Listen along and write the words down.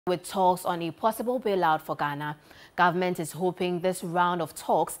With talks on a possible bailout for Ghana, government is hoping this round of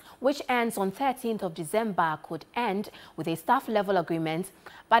talks, which ends on 13th of December, could end with a staff-level agreement,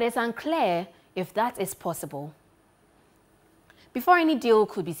 but it's unclear if that is possible. Before any deal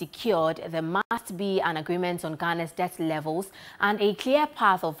could be secured, there must be an agreement on Ghana's debt levels and a clear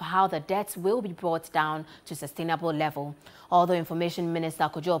path of how the debts will be brought down to sustainable level. Although Information Minister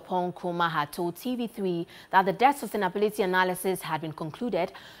Kojo Oppong-Nkrumah had told TV3 that the debt sustainability analysis had been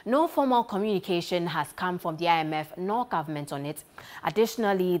concluded, no formal communication has come from the IMF nor government on it.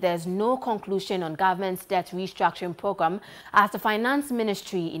 Additionally, there's no conclusion on government's debt restructuring program, as the Finance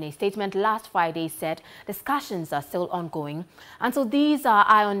Ministry in a statement last Friday said discussions are still ongoing. Until these are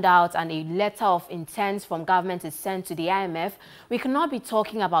ironed out and a letter of intent from government is sent to the IMF, we cannot be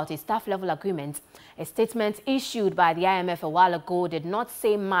talking about a staff-level agreement. A statement issued by the IMF a while ago did not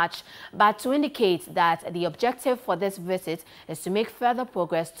say much, but to indicate that the objective for this visit is to make further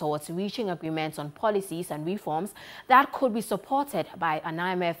progress towards reaching agreements on policies and reforms that could be supported by an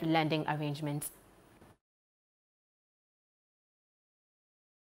IMF lending arrangement.